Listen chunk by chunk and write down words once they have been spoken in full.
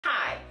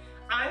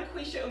I'm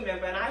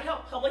Umemba, and I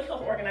help public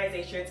health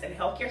organizations and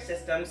healthcare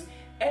systems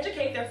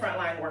educate their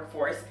frontline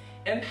workforce,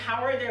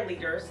 empower their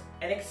leaders,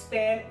 and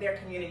expand their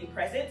community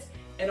presence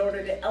in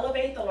order to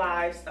elevate the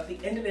lives of the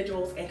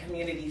individuals and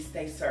communities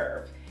they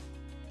serve.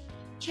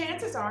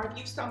 Chances are, if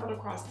you've stumbled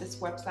across this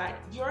website,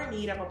 you're in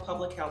need of a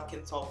public health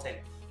consultant.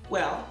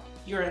 Well,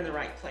 you're in the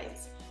right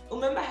place.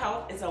 Umemba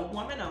Health is a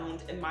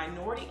woman-owned and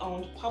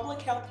minority-owned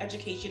public health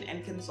education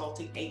and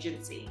consulting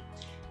agency.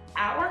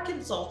 Our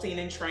consulting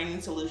and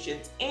training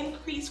solutions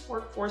increase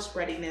workforce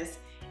readiness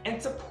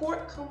and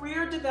support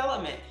career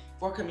development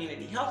for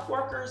community health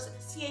workers,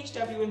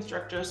 CHW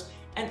instructors,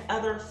 and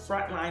other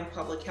frontline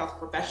public health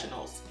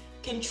professionals,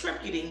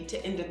 contributing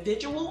to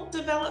individual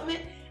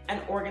development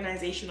and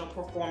organizational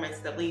performance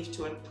that leads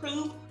to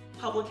improved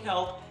public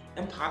health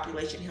and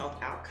population health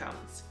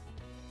outcomes.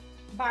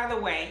 By the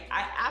way,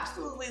 I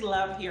absolutely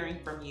love hearing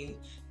from you.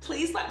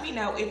 Please let me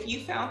know if you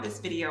found this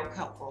video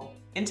helpful.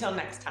 Until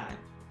next time.